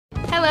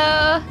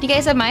Hello. You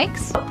guys have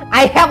mics?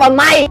 I have a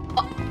mic.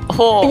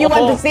 Oh, You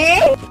want to see?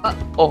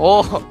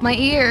 Oh, My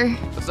ear.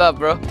 what's up,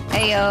 bro?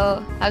 Hey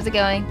yo. How's it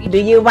going? Do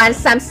you want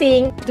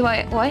something? Do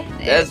I what?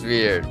 That's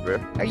weird, bro.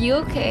 Are you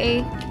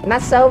okay?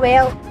 Not so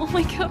well. Oh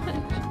my god.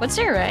 What's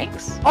your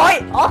ranks?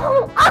 Oi!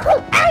 Oh!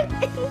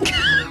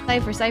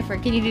 Cypher,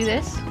 can you do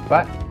this?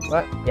 What?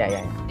 What?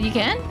 Yeah. You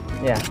can?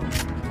 Yeah.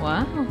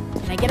 Wow.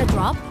 Can I get a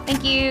drop?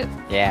 Thank you.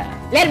 Yeah.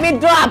 Let me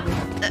drop.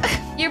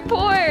 You're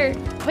poor.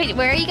 Wait,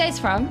 where are you guys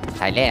from?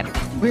 Thailand.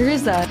 Where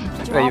is that?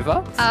 Where you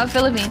from?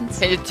 Philippines.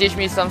 Can you teach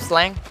me some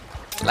slang?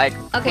 Like,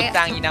 Okay.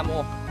 Utang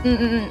inamo.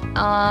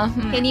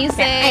 Can you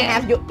Can I say?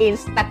 have your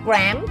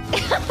Instagram?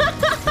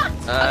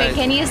 Okay,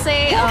 can you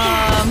say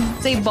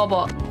say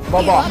bobo?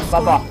 Bobo.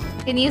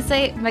 Can you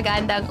say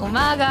magandang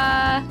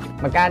umaga?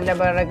 Maganda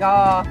ba ako?